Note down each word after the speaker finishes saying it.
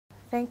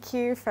Thank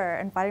you for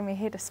inviting me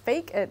here to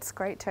speak. It's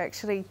great to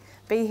actually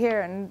be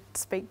here and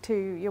speak to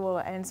you all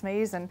at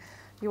ANZMES and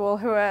you all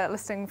who are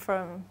listening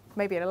from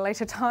maybe at a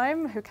later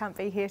time who can't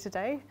be here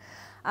today,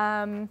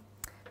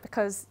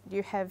 because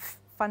you have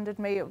funded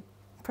me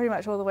pretty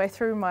much all the way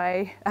through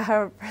my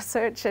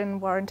research in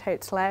Warren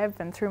Tate's lab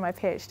and through my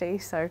PhD.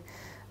 So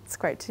it's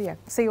great to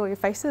see all your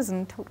faces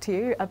and talk to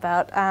you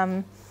about.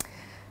 I'm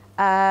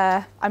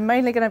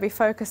mainly going to be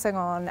focusing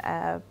on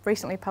a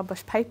recently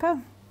published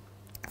paper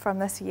from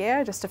this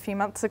year. Just a few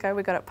months ago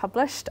we got it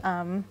published,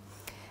 and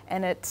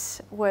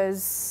it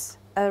was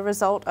a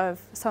result of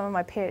some of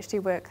my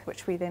PhD work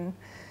which we then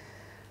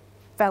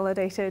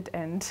validated,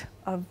 and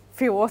a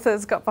few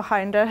authors got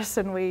behind us,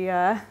 and we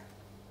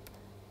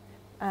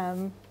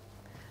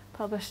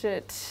published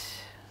it.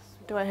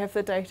 Do I have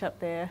the date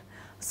up there?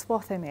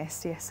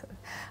 ANZMES, yes.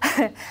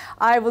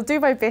 I will do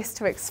my best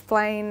to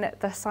explain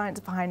the science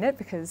behind it,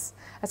 because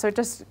so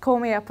just call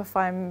me up if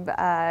I'm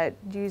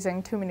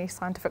using too many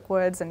scientific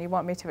words and you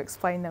want me to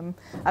explain them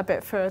a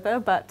bit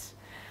further. But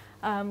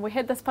we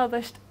had this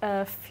published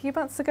a few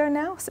months ago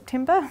now,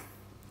 September.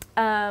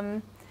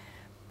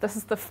 This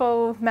is the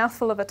full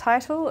mouthful of a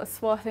title: a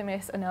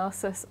ANZMES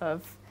analysis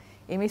of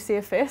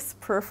MECFS,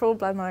 peripheral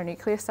blood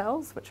mononuclear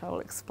cells, which I'll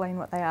explain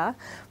what they are,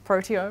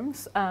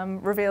 proteomes,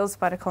 reveals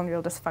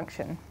mitochondrial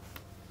dysfunction.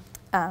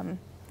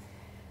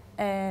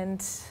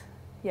 And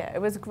yeah,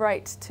 it was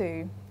great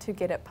to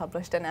get it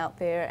published and out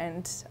there,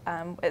 and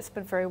it's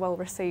been very well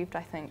received,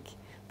 I think,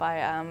 by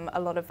a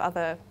lot of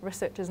other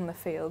researchers in the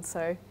field.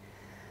 So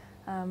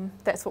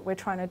that's what we're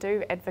trying to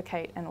do: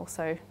 advocate and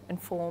also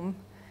inform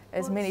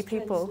as many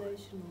people.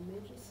 Translational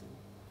medicine?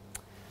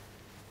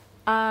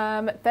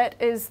 That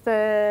is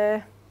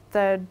the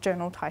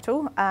journal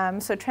title.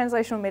 So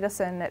translational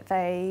medicine,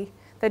 they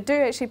do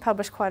actually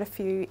publish quite a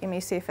few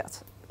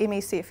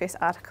MECFS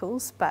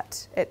articles,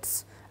 but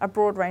it's a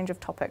broad range of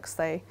topics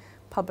they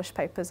publish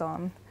papers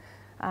on,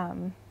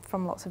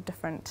 from lots of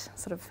different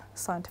sort of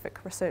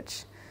scientific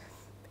research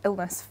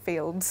illness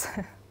fields.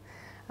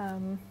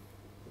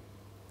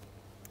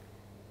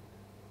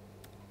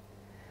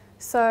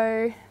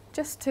 So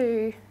just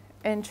to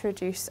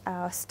introduce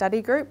our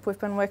study group, we've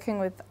been working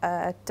with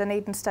a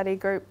Dunedin study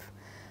group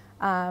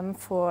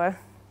for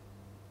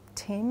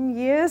 10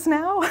 years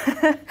now.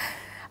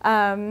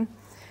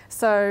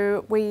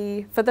 So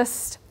for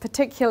this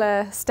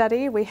particular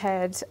study, we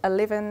had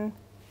 11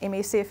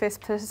 MECFS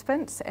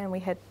participants and we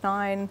had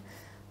 9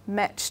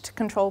 matched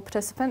control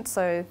participants,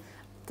 so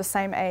the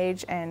same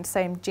age and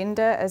same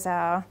gender as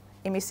our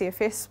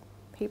MECFS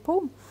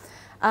people.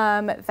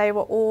 They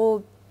were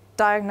all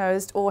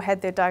diagnosed or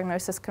had their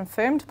diagnosis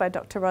confirmed by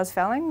Dr. Ros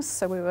Vallings,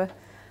 so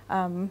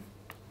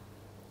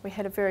we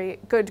had a very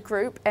good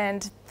group.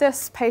 And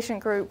this patient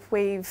group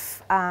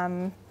we've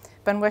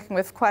been working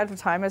with quite a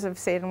time, as I've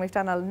said, and we've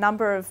done a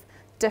number of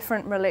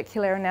different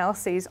molecular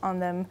analyses on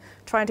them,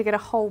 trying to get a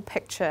whole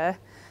picture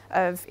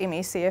of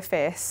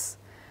MECFS,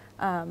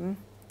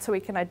 so we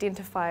can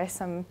identify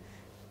some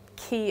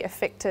key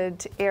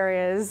affected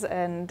areas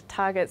and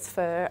targets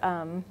for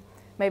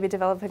maybe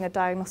developing a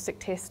diagnostic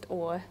test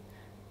or.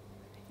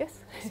 Yes?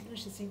 Just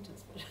finish the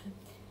sentence, but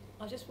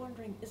I was just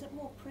wondering, is it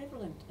more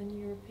prevalent in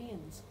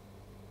Europeans?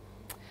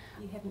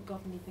 You haven't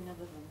got anything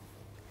other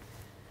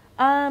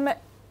than?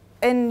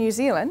 In New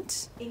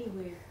Zealand?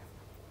 Anywhere.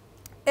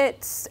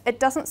 It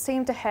doesn't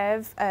seem to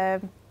have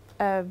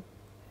a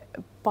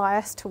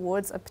bias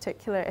towards a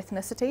particular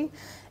ethnicity.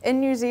 In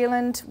New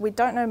Zealand, we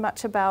don't know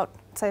much about,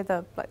 say,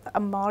 a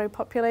Māori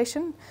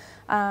population,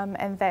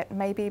 and that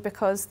may be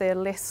because they're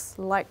less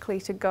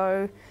likely to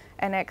go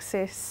and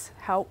access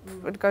help,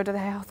 go to the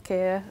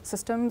healthcare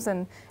systems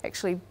and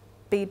actually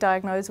be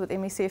diagnosed with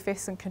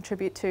MECFS and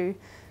contribute to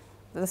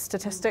the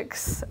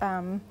statistics.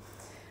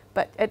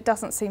 But it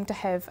doesn't seem to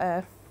have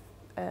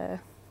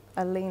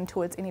a lean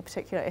towards any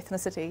particular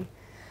ethnicity.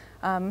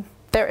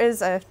 There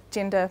is a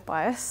gender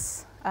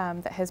bias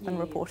that has been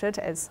reported,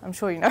 as I'm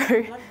sure you know.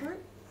 Blood group?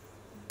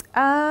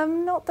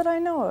 Not that I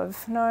know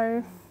of,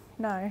 no.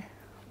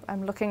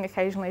 I'm looking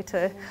occasionally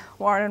to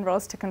Warren and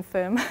Ros to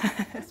confirm.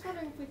 I was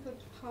wondering if we could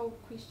hold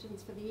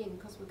questions for the end,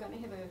 because we're going to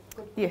have a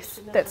good yes,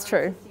 that's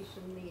true.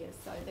 Session there,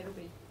 so that'll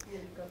be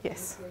really good.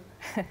 Yes.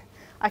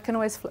 I can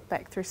always flip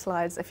back through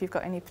slides if you've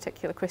got any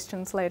particular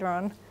questions later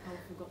on. I've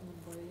forgotten them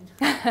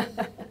by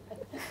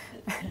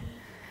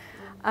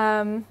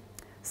then.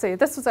 So yeah,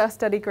 this was our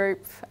study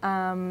group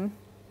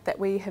that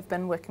we have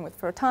been working with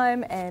for a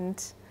time,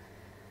 and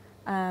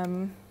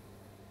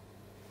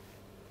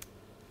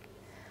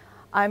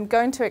I'm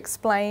going to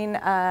explain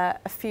a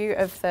few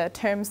of the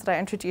terms that I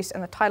introduced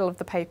in the title of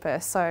the paper.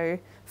 So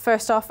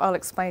first off, I'll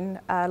explain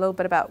a little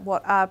bit about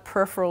what are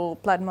peripheral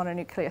blood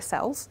mononuclear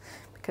cells,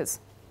 because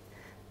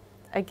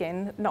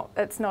again,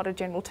 it's not a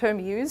general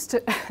term used,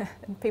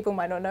 and people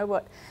might not know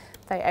what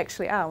they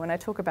actually are when I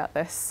talk about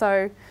this.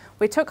 So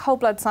we took whole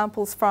blood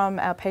samples from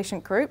our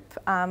patient group.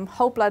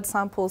 Whole blood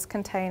samples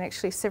contain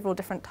actually several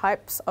different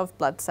types of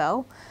blood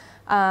cell.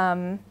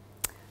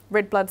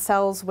 red blood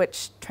cells,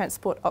 which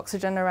transport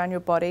oxygen around your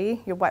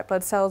body, your white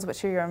blood cells,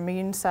 which are your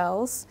immune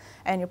cells,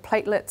 and your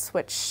platelets,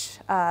 which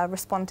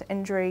respond to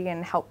injury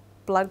and help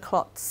blood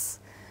clots,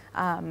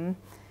 and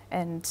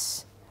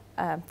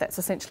that's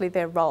essentially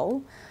their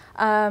role.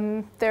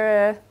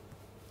 There are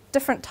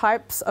different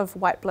types of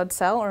white blood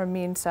cell or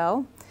immune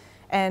cell,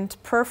 and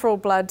peripheral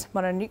blood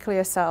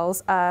mononuclear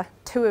cells are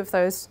two of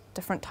those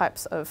different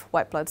types of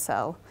white blood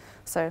cell,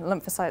 so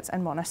lymphocytes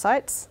and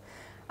monocytes.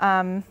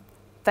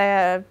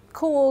 They're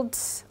called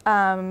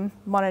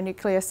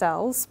mononuclear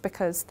cells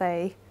because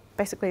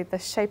basically the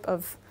shape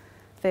of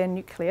their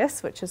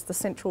nucleus, which is the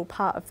central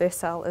part of their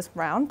cell, is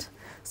round,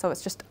 so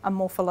it's just a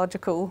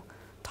morphological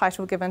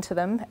title given to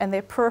them. And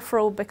they're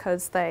peripheral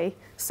because they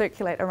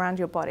circulate around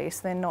your body,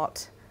 so they're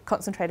not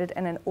concentrated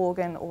in an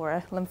organ or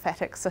a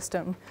lymphatic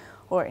system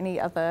or any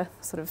other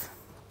sort of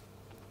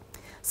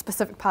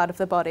specific part of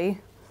the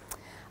body.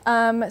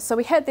 So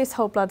we had these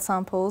whole blood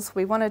samples.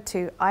 We wanted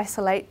to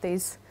isolate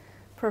these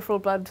peripheral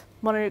blood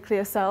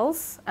mononuclear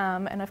cells,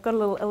 and I've got a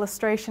little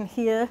illustration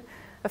here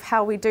of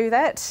how we do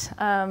that.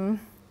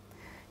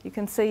 You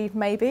can see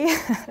maybe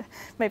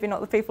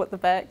not the people at the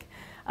back.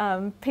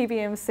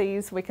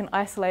 PBMCs we can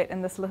isolate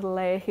in this little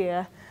layer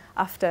here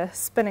after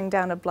spinning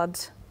down a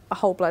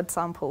whole blood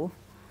sample.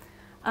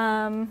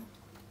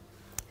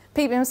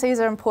 PBMCs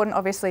are important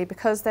obviously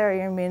because they're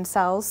your immune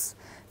cells.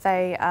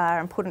 They are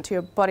important to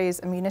your body's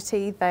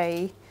immunity.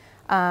 They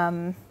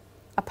are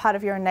part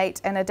of your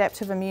innate and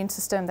adaptive immune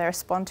system. They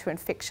respond to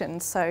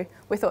infections. So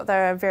we thought they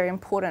were very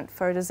important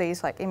for a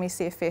disease like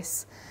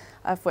MECFS,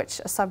 of which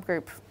a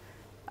subgroup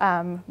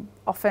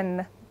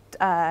often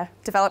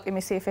develop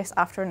MECFS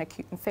after an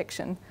acute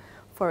infection,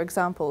 for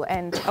example,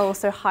 and are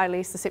also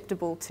highly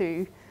susceptible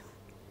to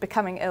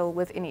becoming ill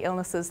with any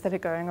illnesses that are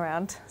going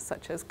around,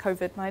 such as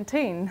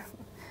COVID-19.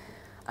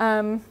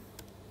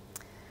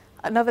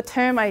 Another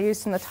term I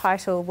used in the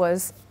title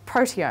was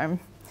proteome,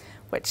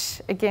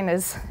 which again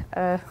is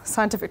a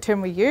scientific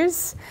term we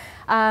use.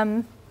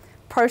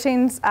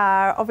 Proteins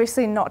are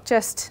obviously not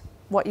just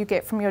what you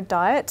get from your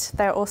diet,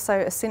 they're also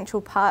essential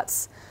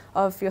parts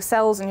of your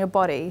cells in your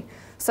body.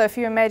 So if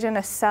you imagine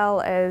a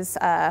cell as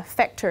a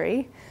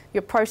factory,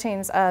 your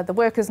proteins are the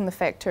workers in the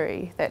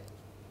factory that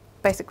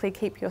basically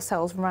keep your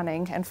cells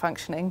running and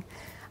functioning.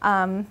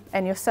 And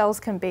your cells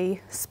can be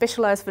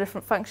specialised for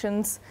different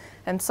functions,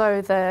 and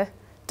so the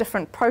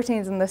different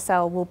proteins in the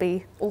cell will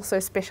be also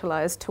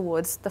specialised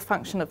towards the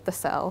function of the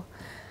cell.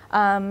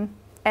 And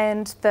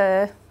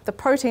the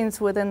proteins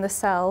within the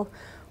cell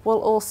will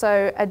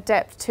also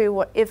adapt to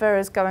whatever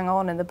is going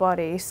on in the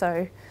body.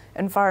 So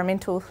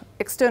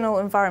external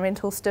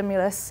environmental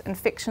stimulus,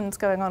 infections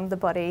going on in the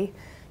body,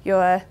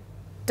 your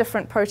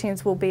different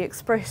proteins will be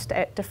expressed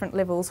at different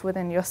levels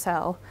within your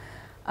cell.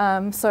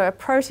 So a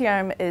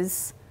proteome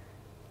is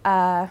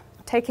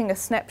taking a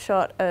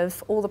snapshot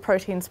of all the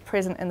proteins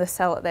present in the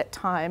cell at that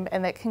time,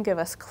 and that can give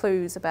us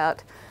clues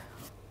about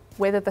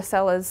whether the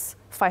cell is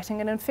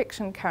fighting an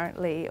infection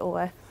currently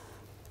or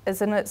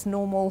is in its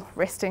normal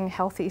resting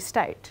healthy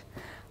state.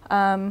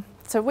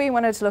 So we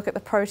wanted to look at the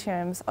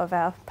proteomes of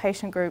our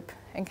patient group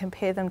and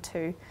compare them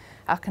to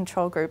our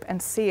control group and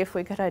see if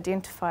we could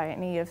identify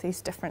any of these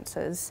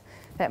differences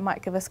that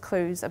might give us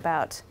clues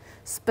about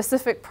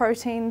specific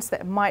proteins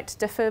that might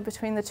differ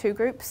between the two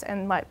groups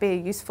and might be a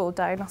useful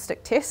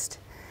diagnostic test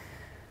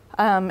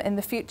in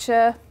the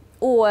future,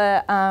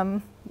 or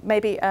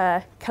maybe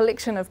a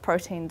collection of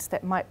proteins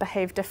that might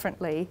behave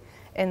differently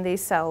in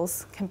these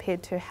cells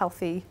compared to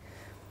healthy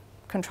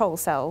control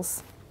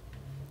cells.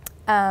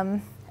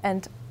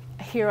 And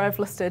here I've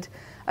listed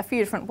a few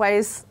different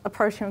ways a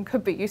proteome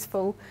could be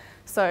useful.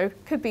 So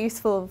it could be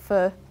useful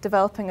for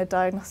developing a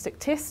diagnostic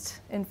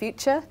test in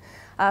future,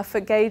 for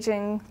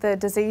gauging the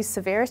disease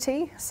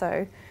severity,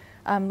 so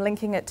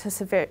linking it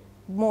to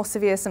more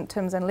severe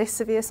symptoms and less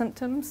severe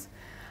symptoms.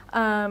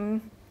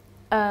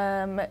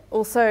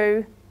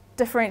 Also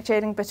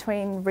differentiating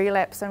between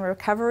relapse and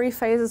recovery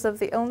phases of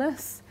the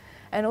illness,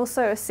 and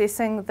also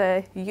assessing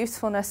the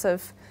usefulness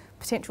of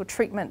potential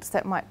treatments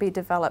that might be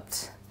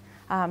developed,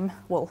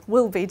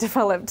 will be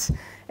developed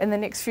in the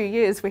next few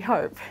years, we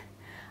hope.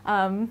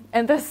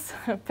 And this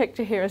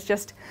picture here is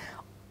just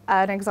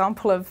an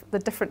example of the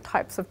different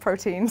types of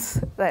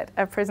proteins that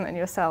are present in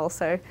your cell.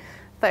 So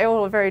they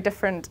all are very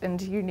different and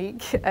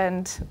unique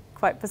and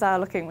quite bizarre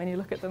looking when you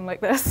look at them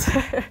like this.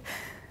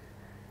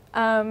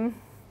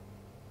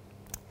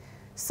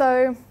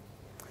 So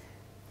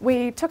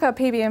we took our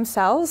PBM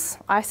cells,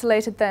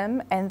 isolated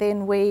them, and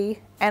then we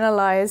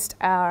analysed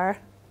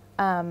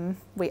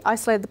we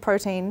isolated the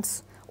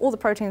proteins, all the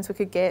proteins we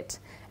could get,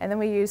 and then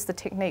we used the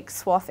technique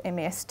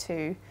SWOT-MS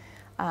to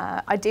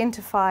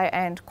identify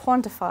and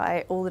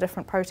quantify all the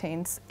different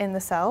proteins in the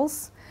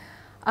cells.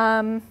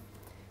 And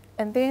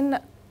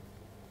then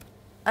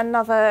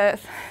another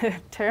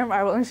term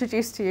I will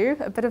introduce to you,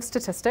 a bit of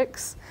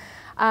statistics.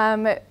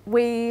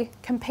 We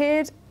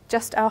compared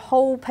just our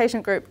whole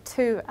patient group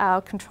to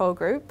our control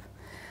group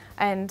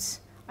and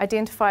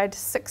identified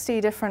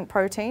 60 different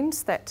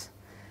proteins that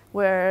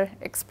were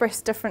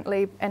expressed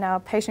differently in our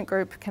patient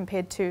group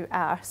compared to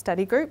our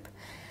study group.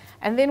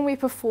 And then we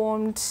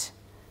performed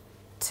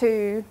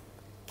to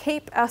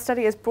keep our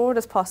study as broad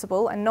as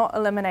possible and not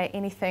eliminate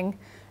anything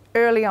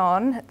early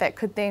on that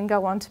could then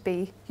go on to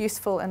be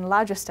useful in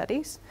larger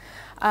studies.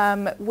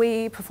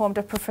 We performed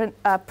a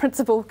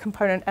principal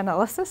component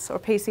analysis, or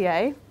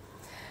PCA.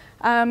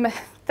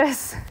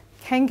 This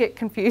can get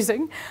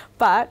confusing,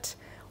 but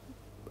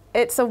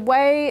it's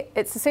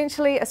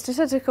essentially a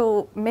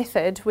statistical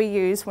method we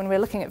use when we're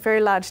looking at very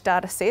large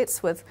data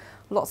sets with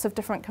lots of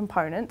different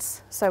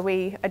components. So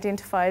we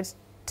identified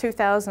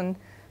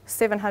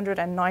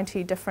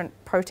 2,790 different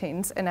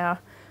proteins in our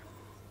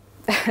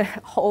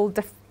whole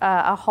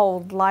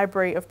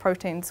library of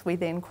proteins. We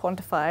then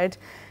quantified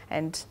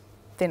and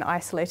then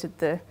isolated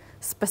the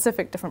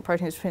specific different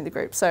proteins between the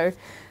groups. So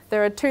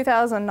there are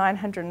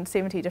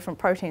 2,970 different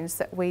proteins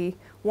that we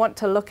want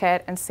to look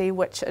at and see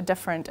which are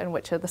different and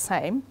which are the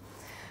same.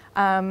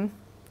 And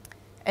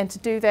to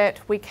do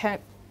that, we can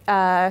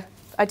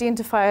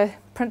identify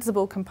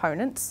principal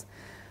components.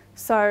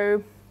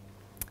 So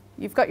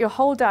you've got your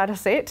whole data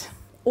set,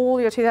 all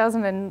your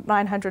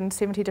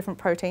 2,970 different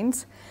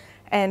proteins,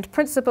 and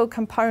principal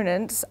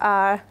components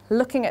are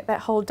looking at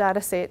that whole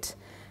data set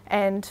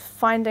and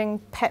finding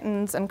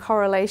patterns and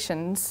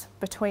correlations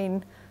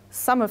between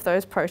some of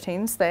those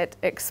proteins that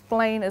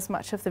explain as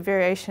much of the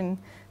variation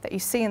that you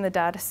see in the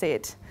data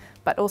set,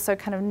 but also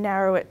kind of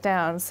narrow it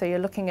down so you're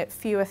looking at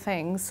fewer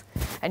things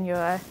and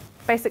you're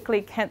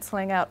basically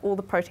cancelling out all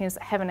the proteins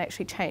that haven't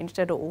actually changed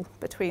at all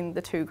between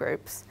the two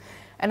groups.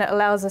 And it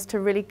allows us to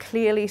really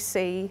clearly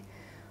see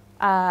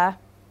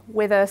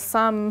whether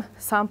some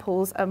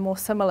samples are more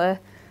similar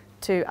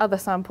to other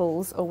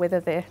samples or whether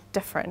they're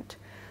different.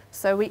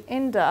 So we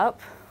end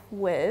up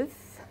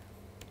with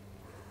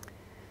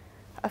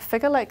a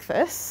figure like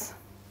this,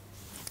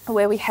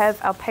 where we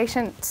have our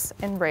patients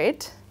in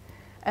red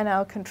and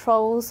our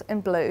controls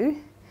in blue,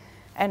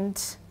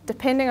 and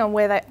depending on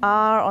where they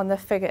are on the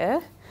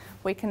figure,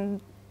 we can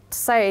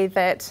say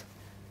that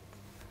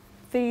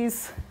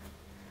these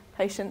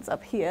patients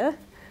up here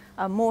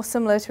are more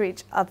similar to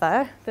each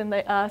other than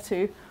they are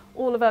to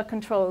all of our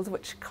controls,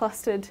 which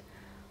clustered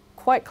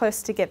quite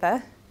close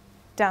together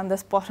down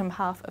this bottom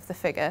half of the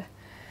figure.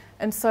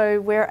 And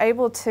so we're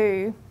able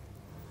to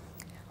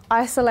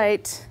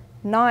isolate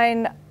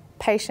 9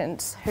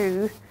 patients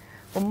who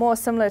were more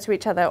similar to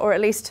each other, or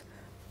at least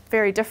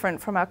very different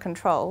from our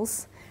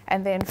controls,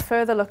 and then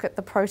further look at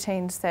the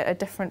proteins that are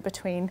different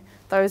between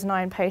those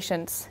 9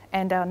 patients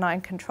and our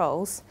 9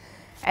 controls,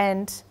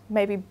 and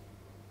maybe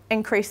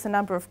increase the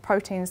number of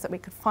proteins that we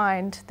could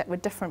find that were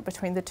different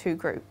between the two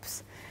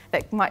groups.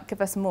 That might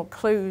give us more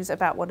clues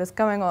about what is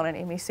going on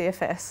in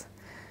MECFS.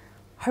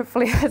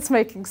 Hopefully that's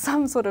making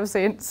some sort of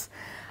sense.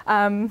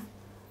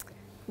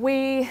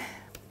 We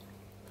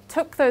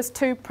took those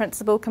 2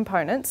 principal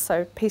components,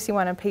 so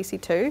PC1 and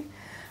PC2,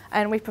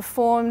 and we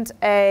performed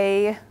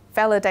a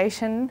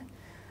validation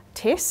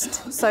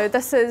test. So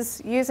this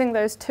is using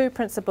those 2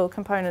 principal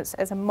components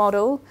as a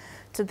model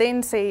to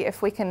then see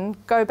if we can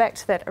go back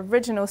to that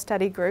original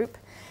study group,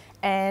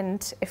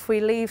 and if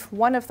we leave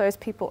one of those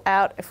people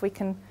out, if we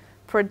can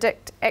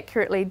predict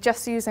accurately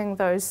just using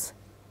those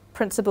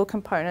principal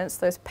components,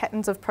 those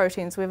patterns of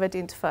proteins we've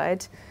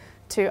identified,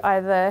 to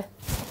either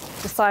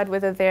decide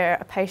whether they're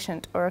a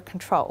patient or a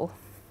control.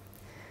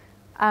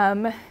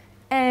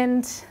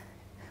 And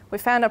we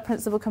found our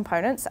principal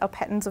components, our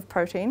patterns of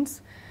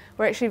proteins,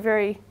 were actually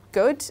very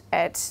good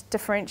at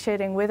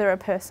differentiating whether a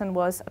person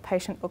was a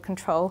patient or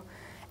control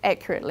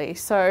accurately.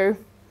 So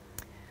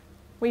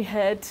we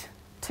had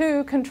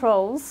 2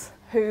 controls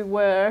who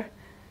were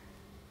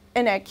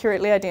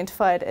inaccurately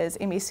identified as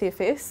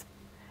MECFS,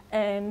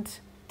 and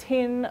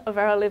 10 of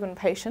our 11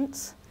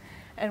 patients,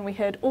 and we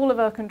had all of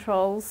our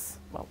controls,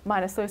 well,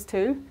 minus those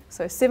 2,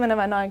 so 7 of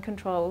our 9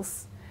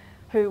 controls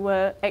who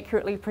were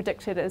accurately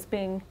predicted as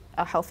being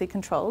our healthy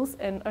controls,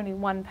 and only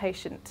 1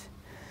 patient.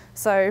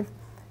 So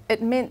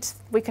it meant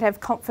we could have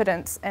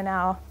confidence in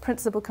our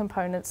principal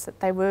components, that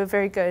they were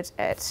very good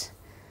at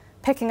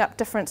picking up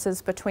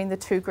differences between the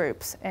 2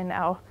 groups in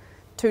our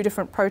 2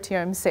 different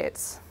proteome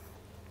sets.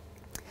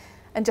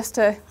 And just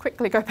to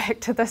quickly go back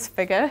to this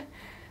figure,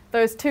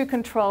 those 2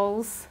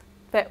 controls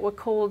that were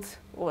called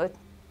or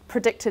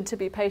predicted to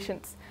be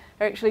patients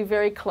are actually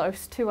very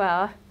close to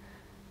our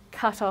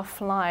cut-off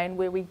line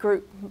where we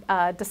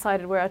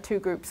decided where our 2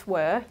 groups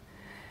were.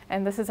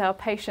 And this is our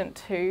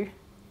patient who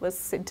was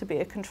said to be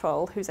a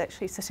control, who's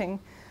actually sitting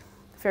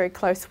very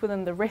close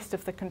within the rest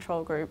of the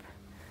control group.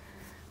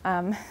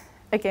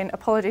 Again,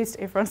 apologies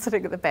to everyone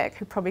sitting at the back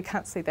who probably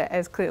can't see that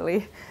as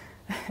clearly.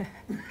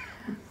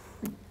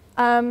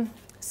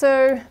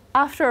 So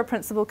after a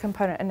principal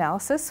component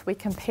analysis, we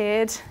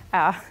compared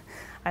our,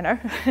 I know,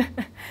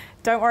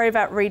 don't worry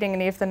about reading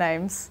any of the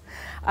names.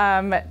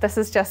 This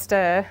is just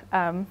a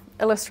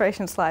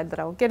illustration slide that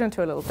I'll get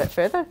into a little bit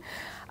further.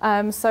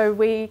 So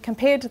we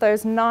compared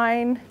those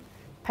 9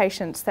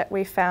 patients that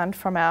we found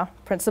from our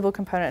principal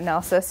component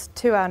analysis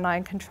to our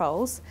 9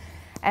 controls,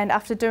 And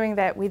after doing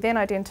that, we then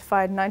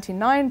identified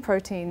 99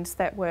 proteins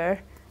that were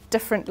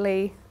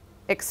differently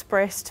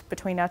expressed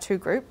between our two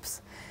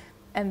groups.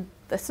 And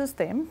this is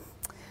them.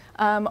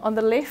 On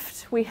the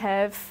left, we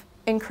have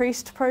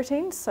increased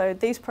proteins. So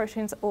these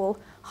proteins are all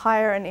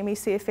higher in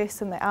MECFS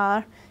than they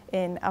are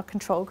in our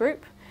control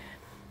group.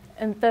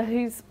 And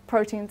these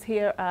proteins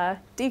here are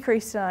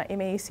decreased in our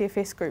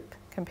MECFS group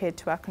compared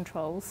to our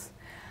controls.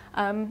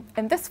 And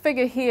this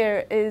figure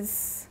here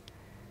is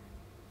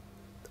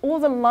all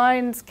the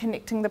lines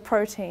connecting the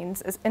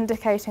proteins is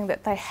indicating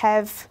that they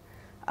have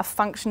a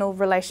functional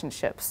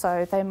relationship.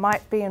 So they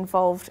might be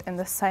involved in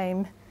the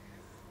same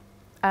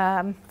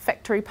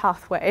factory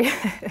pathway,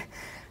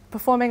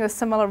 performing a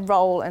similar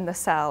role in the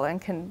cell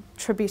and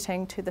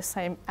contributing to the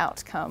same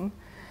outcome.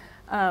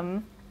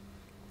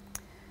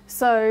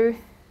 So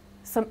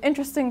some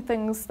interesting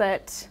things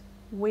that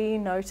we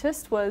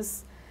noticed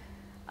was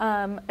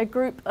a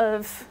group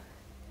of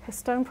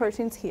histone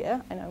proteins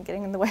here. I know I'm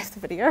getting in the way of the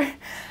video.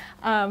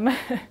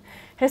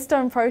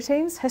 Histone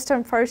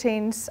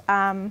proteins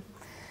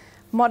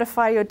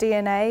modify your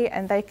DNA,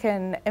 and they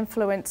can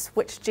influence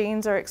which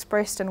genes are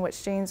expressed and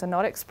which genes are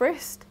not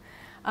expressed.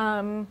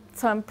 Some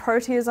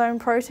proteasome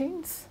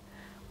proteins,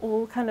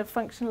 all kind of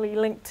functionally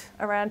linked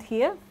around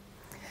here.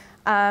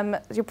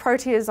 Your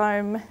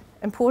proteasome,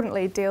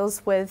 importantly,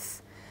 deals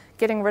with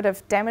getting rid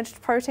of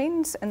damaged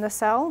proteins in the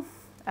cell.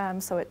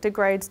 So it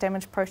degrades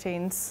damaged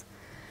proteins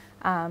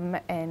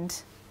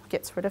and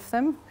gets rid of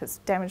them, because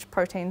damaged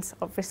proteins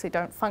obviously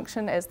don't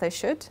function as they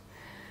should.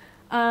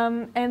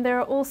 And there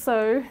are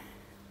also,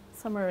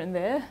 somewhere in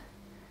there,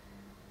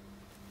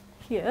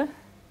 here,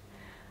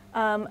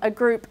 a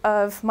group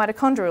of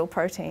mitochondrial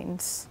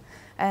proteins.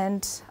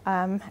 And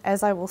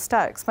as I will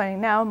start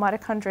explaining now,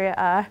 mitochondria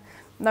are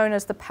known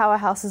as the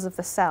powerhouses of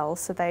the cell.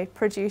 So they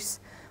produce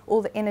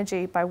all the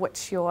energy by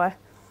which your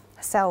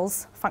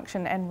cells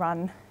function and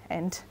run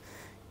and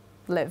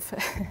live.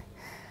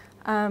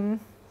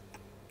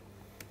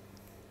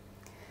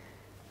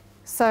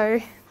 So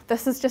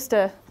this is just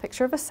a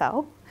picture of a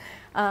cell,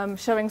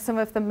 showing some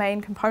of the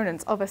main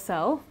components of a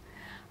cell.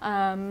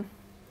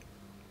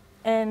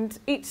 And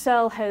each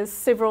cell has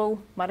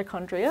several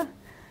mitochondria,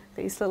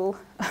 these little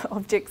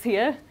objects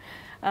here.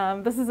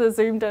 This is a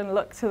zoomed in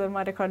look to the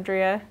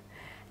mitochondria,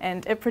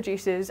 and it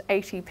produces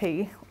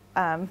ATP,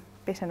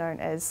 better known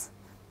as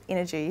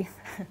energy,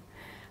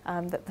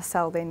 that the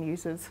cell then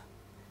uses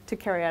to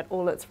carry out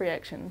all its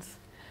reactions.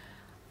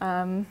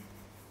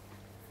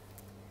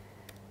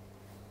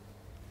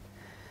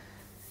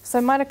 So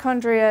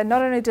mitochondria,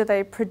 not only do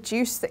they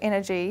produce the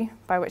energy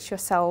by which your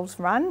cells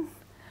run,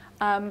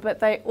 but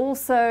they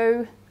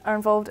also are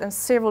involved in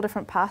several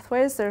different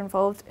pathways. They're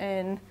involved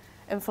in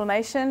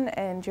inflammation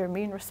and your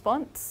immune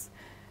response.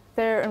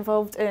 They're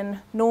involved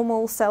in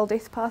normal cell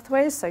death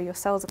pathways, so your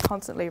cells are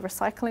constantly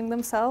recycling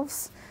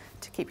themselves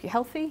to keep you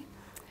healthy.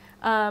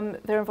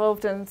 They're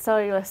involved in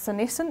cellular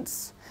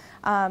senescence.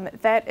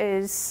 That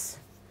is,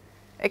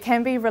 it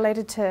can be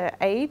related to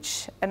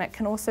age, and it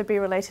can also be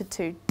related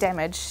to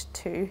damage,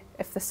 to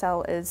if the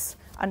cell is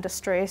under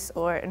stress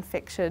or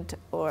infected,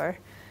 or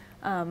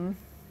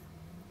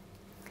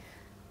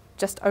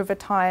just over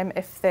time,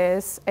 if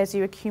there's, as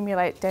you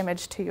accumulate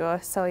damage to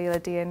your cellular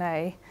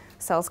DNA,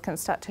 cells can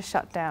start to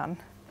shut down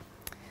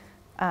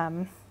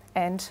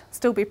and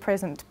still be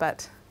present,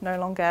 but no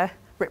longer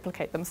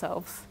replicate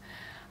themselves.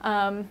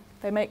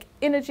 They make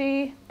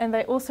energy, and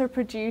they also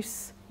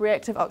produce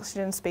reactive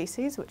oxygen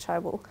species, which I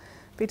will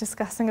be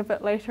discussing a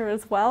bit later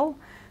as well.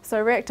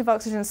 So reactive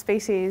oxygen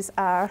species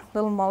are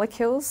little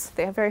molecules.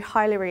 They are very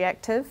highly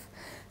reactive.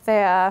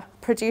 They are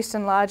produced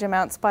in large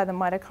amounts by the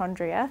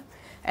mitochondria,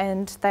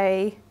 and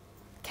they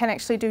can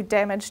actually do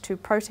damage to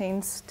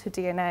proteins, to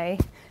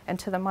DNA, and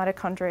to the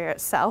mitochondria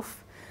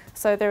itself.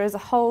 So there is a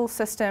whole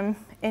system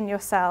in your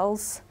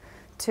cells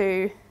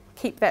to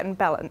keep that in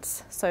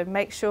balance. So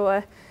make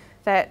sure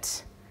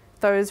that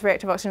those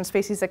reactive oxygen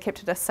species are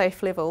kept at a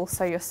safe level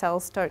so your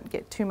cells don't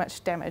get too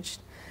much damaged.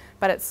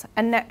 But it's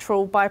a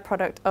natural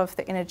byproduct of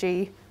the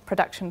energy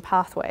production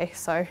pathway.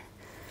 So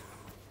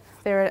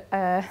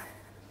they're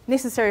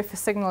necessary for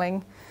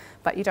signaling,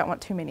 but you don't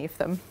want too many of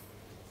them.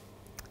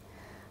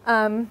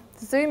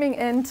 Zooming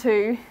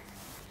into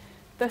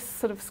this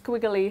sort of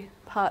squiggly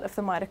part of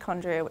the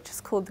mitochondria, which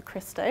is called the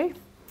cristae,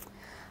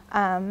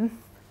 I'm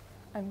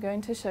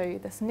going to show you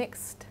this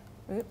next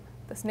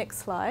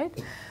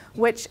slide,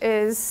 which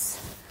is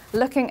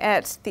looking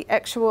at the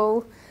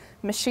actual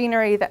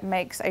machinery that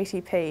makes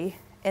ATP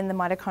in the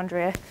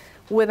mitochondria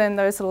within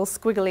those little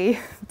squiggly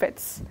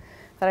bits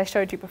that I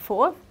showed you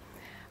before.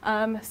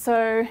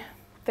 So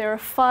there are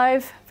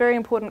 5 very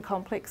important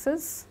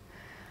complexes.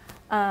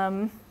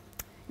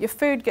 Your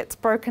food gets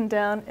broken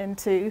down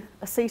into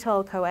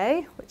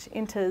acetyl-CoA, which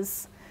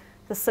enters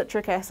the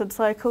citric acid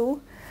cycle.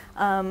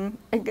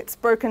 It gets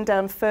broken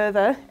down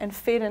further and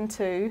fed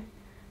into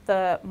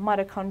the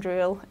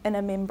mitochondrial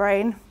inner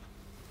membrane,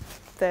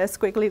 the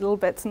squiggly little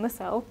bits in the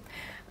cell,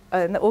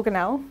 in the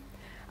organelle.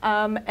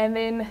 And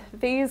then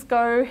these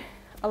go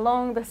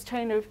along these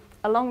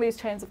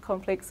chains of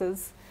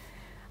complexes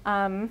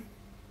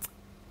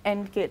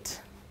and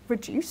get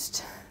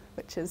reduced,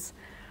 which is,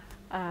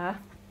 and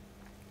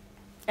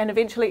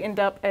eventually end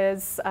up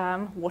as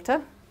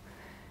water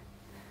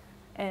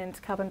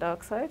and carbon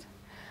dioxide.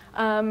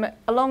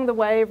 Along the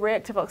way,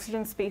 reactive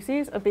oxygen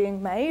species are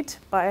being made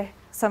by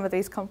some of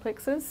these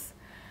complexes,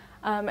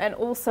 and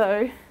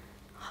also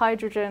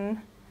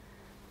hydrogen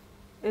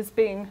is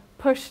being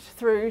pushed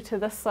through to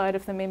this side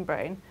of the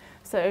membrane.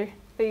 So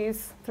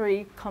these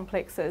three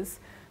complexes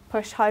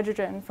push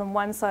hydrogen from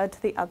one side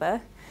to the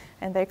other,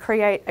 and they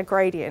create a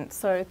gradient.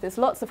 So there's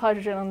lots of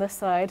hydrogen on this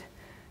side,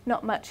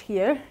 not much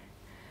here,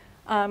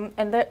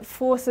 and that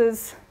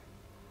forces,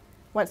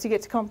 once you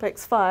get to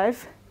complex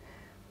 5,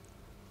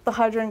 the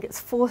hydrogen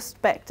gets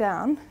forced back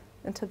down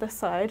into this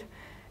side,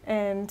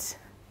 and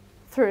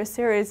through a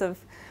series of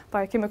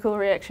biochemical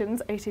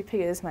reactions, ATP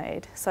is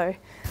made. So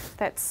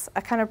that's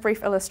a kind of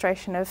brief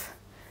illustration of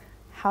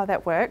how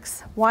that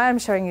works. Why I'm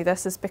showing you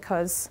this is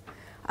because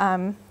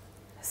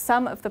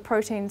some of the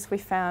proteins we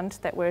found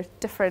that were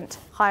different,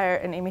 higher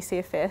in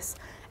MECFS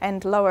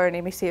and lower in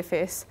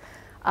MECFS,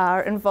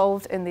 are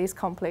involved in these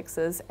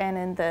complexes and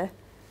in the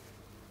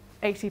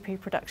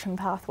ATP production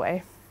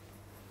pathway.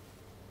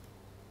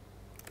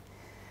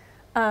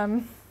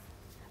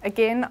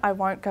 Again, I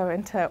won't go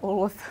into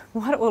all of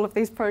what all of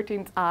these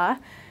proteins are,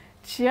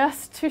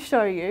 just to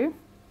show you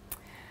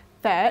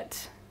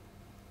that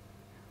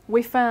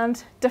we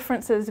found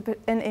differences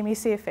in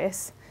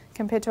MECFS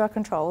compared to our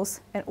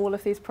controls in all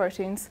of these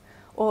proteins,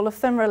 all of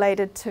them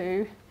related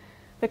to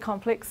the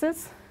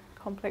complexes,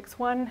 complex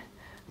 1,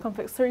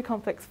 complex 3,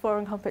 complex 4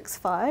 and complex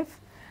 5,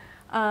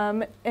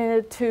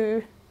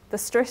 to the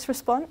stress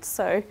response,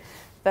 so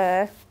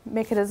the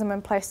mechanism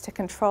in place to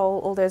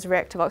control all those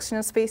reactive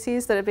oxygen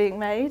species that are being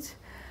made,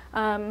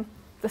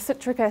 the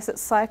citric acid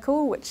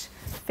cycle, which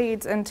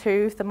feeds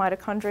into the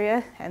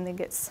mitochondria and then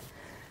gets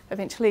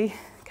eventually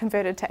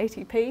converted to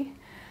ATP,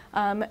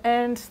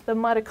 and the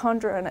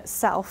mitochondrion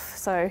itself,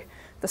 so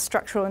the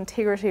structural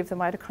integrity of the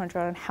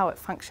mitochondria and how it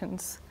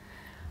functions.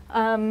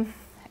 And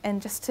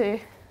just to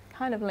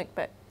kind of link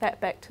that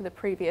back to the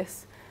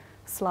previous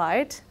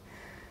slide,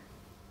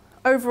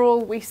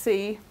 overall we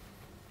see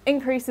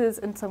increases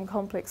in some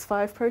complex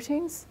 5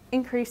 proteins,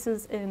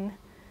 increases in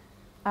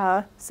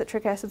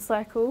citric acid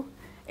cycle,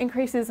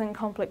 increases in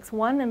complex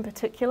 1 in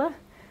particular.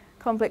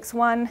 Complex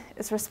 1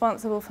 is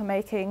responsible for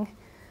making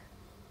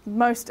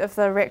most of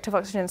the reactive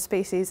oxygen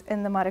species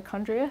in the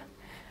mitochondria,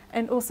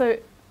 and also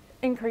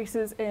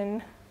increases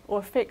in or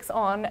effects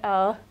on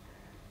our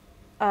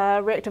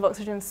reactive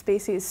oxygen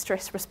species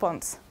stress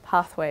response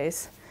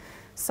pathways.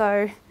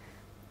 So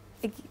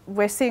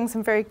we're seeing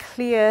some very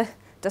clear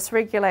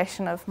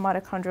dysregulation of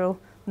mitochondrial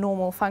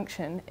normal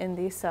function in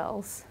these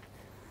cells.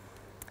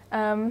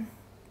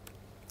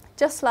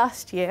 Just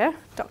last year,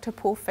 Dr.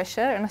 Paul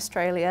Fisher in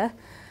Australia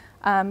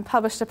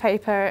published a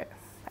paper.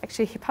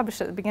 Actually, he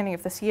published it at the beginning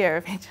of this year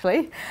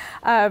eventually,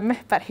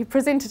 but he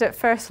presented it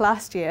first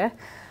last year,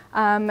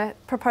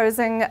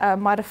 proposing a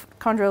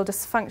mitochondrial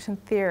dysfunction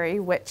theory,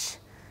 which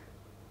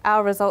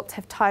our results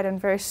have tied in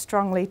very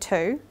strongly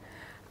to.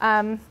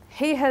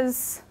 He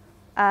has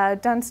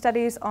done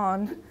studies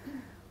on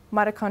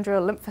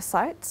mitochondrial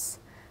lymphocytes,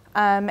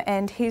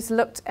 and he's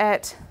looked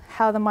at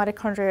how the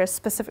mitochondria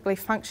specifically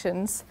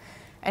functions,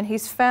 and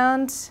he's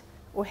found,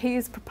 or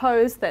he's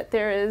proposed that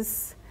there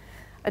is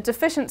a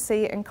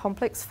deficiency in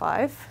complex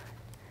 5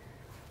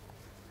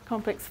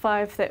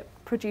 that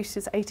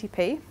produces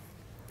ATP,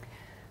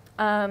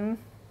 and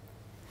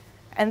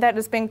that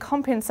has been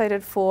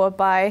compensated for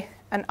by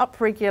an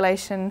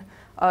upregulation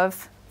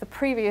of the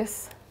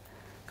previous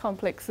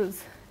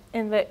complexes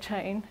in that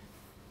chain,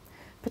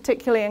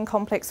 particularly in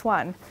complex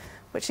 1,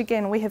 which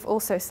again we have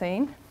also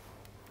seen.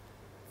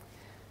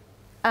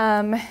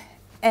 And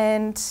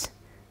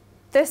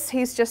this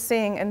he's just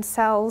seeing in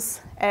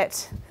cells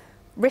at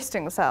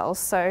resting cells,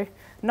 so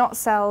not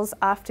cells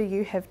after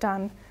you have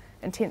done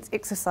intense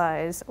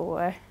exercise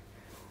or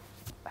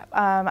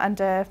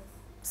under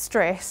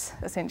stress,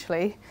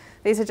 essentially.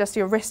 These are just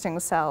your resting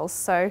cells.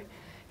 So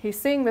he's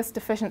seeing this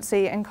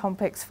deficiency in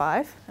complex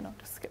 5, and I'll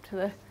just skip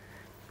to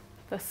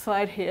the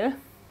slide here.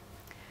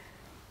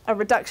 A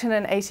reduction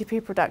in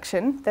ATP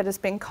production that has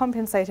been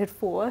compensated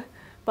for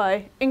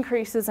by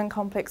increases in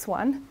complex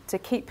 1 to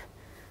keep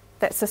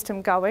that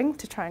system going,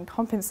 to try and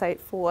compensate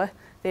for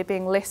there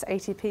being less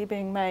ATP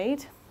being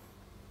made.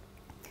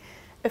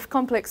 If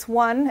complex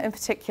 1 in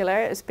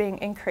particular is being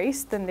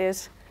increased, then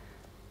there's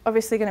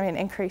obviously going to be an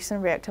increase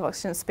in reactive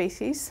oxygen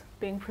species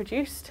being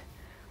produced.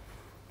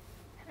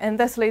 And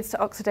this leads to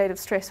oxidative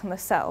stress on the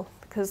cell,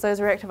 because those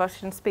reactive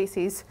oxygen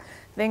species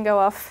then go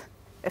off,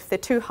 if they're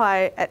too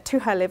high, at too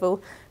high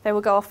level, they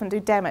will go off and do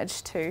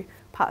damage to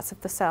parts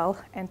of the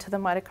cell and to the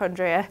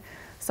mitochondria.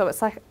 So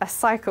it's like a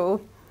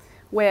cycle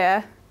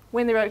where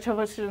when the reactive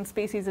oxygen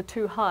species are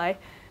too high,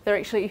 they're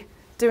actually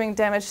doing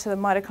damage to the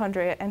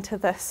mitochondria and to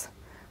this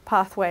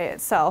pathway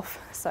itself.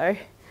 So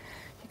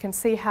you can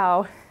see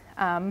how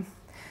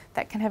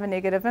that can have a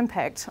negative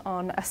impact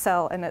on a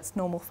cell and its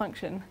normal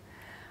function.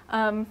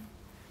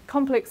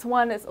 Complex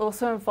 1 is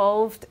also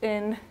involved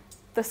in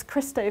this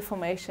cristae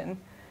formation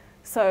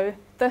So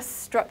this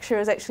structure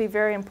is actually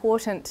very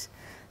important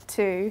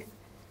to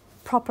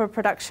proper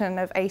production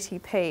of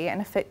ATP,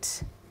 and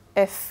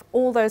if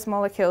all those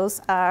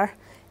molecules are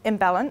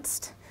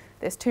imbalanced,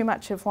 there's too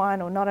much of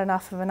one or not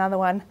enough of another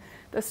one,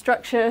 the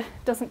structure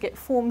doesn't get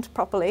formed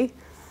properly,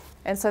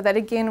 and so that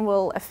again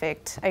will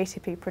affect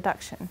ATP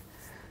production.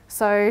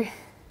 So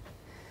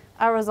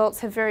our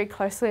results have very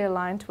closely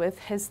aligned with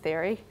his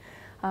theory,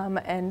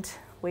 and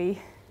we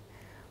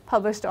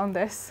published on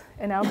this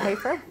in our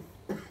paper.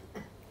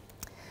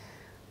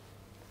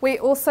 We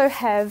also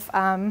have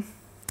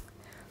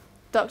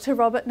Dr.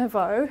 Robert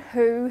Naveau,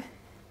 who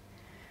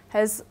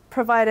has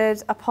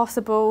provided a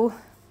possible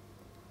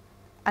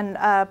and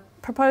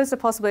proposed a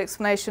possible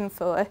explanation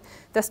for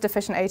this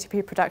deficient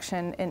ATP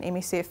production in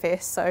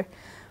MECFS. So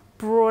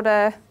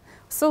broader,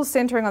 still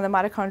centering on the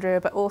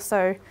mitochondria, but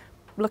also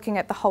looking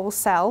at the whole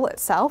cell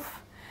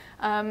itself.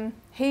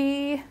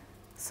 He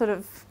sort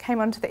of came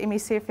onto the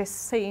MECFS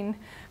scene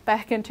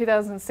back in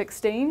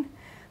 2016,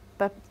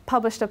 but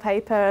published a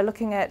paper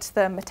looking at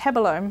the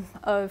metabolome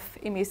of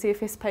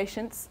MECFS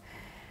patients,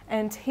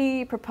 and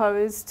he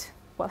proposed,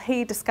 well,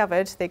 he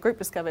discovered, their group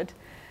discovered,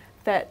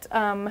 that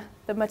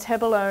the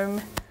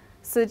metabolome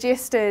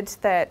suggested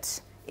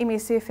that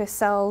MECFS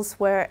cells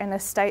were in a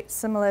state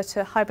similar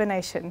to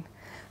hibernation.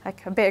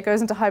 Like a bear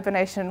goes into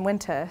hibernation in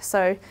winter,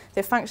 so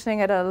they're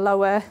functioning at a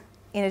lower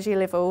energy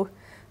level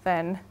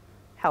than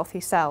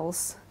healthy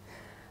cells.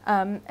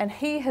 And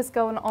he has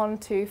gone on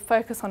to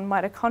focus on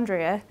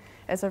mitochondria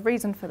as a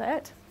reason for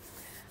that,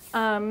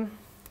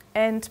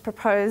 and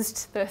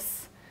proposed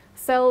this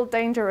cell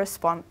danger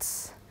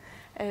response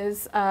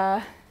as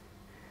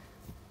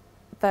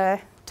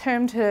the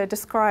term to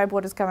describe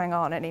what is going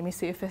on in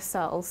MECFS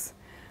cells.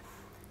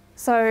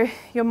 So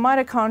your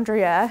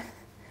mitochondria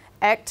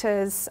act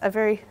as a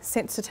very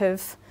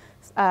sensitive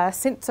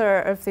sensor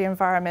of the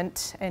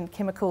environment and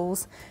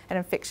chemicals and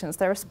infections.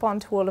 They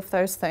respond to all of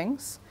those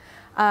things.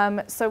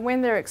 So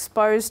when they're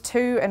exposed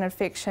to an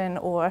infection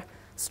or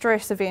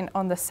stress event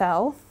on the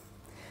cell,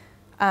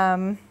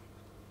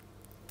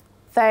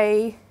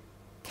 they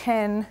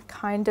can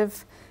kind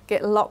of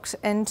get locked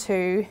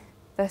into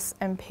this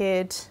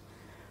impaired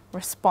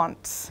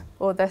response,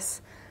 or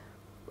this,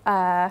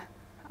 I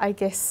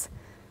guess,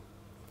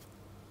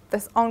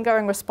 this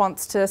ongoing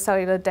response to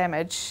cellular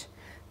damage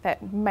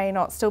that may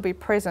not still be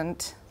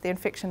present. The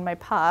infection may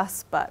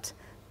pass, but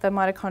the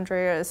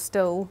mitochondria is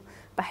still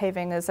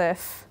behaving as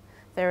if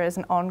there is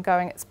an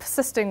ongoing, it's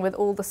persisting with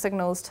all the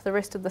signals to the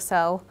rest of the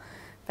cell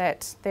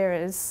that there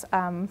is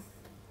an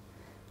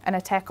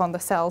attack on the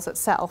cells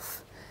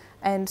itself.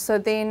 And so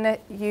then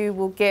you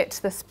will get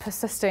this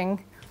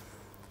persisting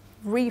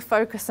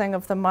refocusing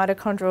of the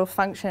mitochondrial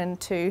function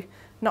to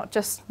not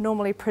just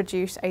normally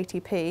produce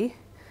ATP,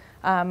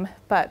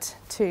 but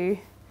to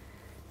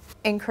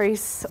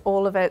increase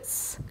all of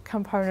its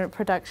component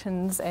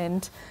productions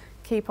and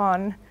keep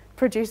on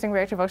producing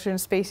reactive oxygen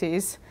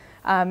species,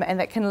 and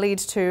that can lead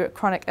to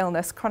chronic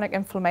illness, chronic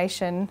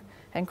inflammation,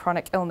 and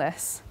chronic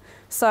illness.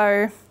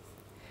 So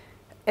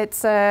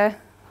it's a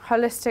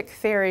holistic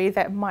theory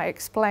that might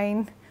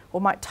explain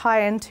or might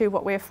tie into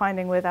what we're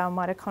finding with our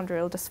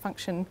mitochondrial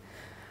dysfunction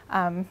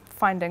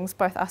findings,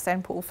 both us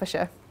and Paul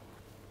Fisher.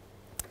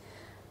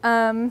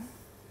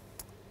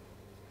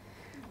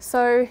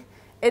 So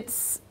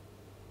it's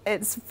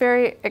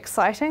very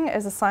exciting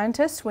as a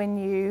scientist when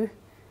you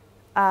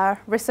are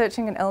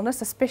researching an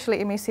illness, especially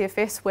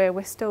MECFS, where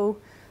we're still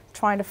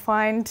trying to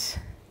find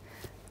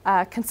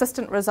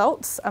consistent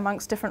results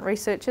amongst different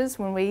researchers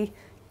when we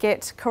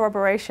get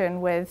corroboration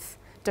with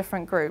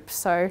different groups.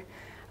 So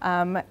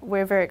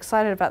we're very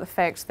excited about the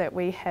fact that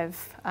we have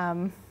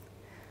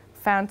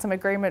found some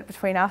agreement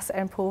between us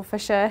and Paul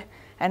Fisher,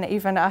 and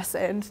even us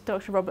and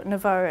Dr. Robert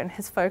Naveau and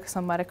his focus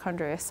on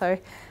mitochondria. So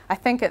I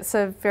think it's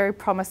a very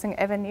promising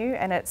avenue,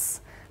 and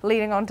it's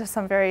leading on to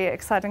some very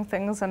exciting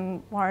things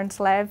in Warren's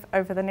lab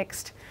over the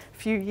next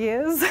few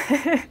years,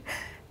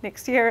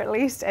 next year at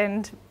least,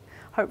 and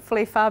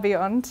hopefully far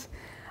beyond.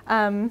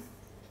 And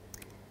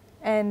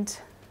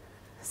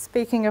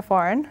speaking of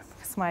Warren,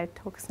 because my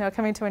talk is now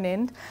coming to an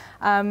end,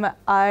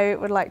 I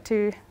would like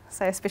to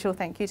say a special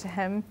thank you to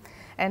him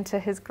and to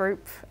his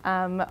group.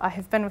 I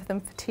have been with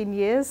them for 10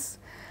 years,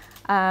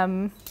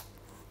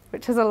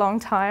 which is a long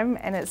time,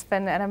 and it's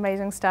been an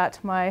amazing start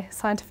to my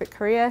scientific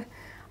career.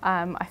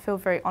 I feel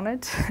very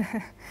honoured.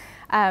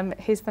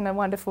 He's been a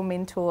wonderful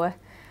mentor,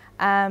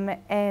 and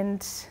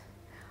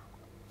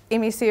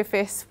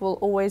MECFS will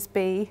always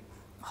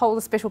hold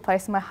a special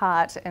place in my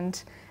heart.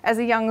 And as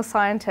a young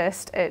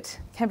scientist, it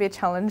can be a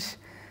challenge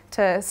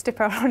to step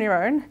out on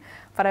your own,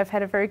 but I've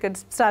had a very good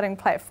starting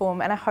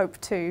platform, and I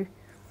hope to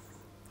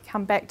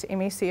come back to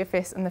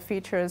MECFS in the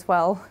future as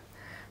well,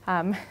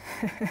 as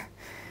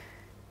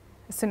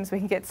soon as we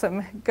can get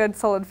some good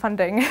solid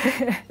funding.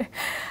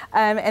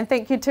 And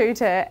thank you too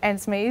to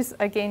ANZMES.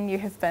 Again, you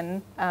have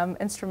been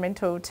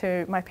instrumental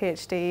to my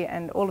PhD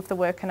and all of the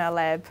work in our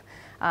lab.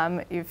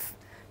 You've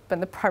been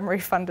the primary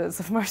funders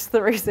of most of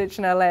the research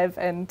in our lab,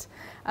 and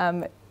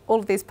all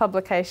of these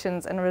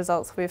publications and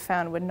results we've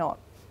found would not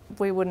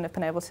we wouldn't have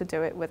been able to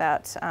do it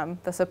without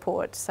the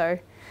support. So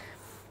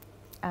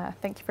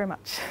thank you very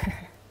much.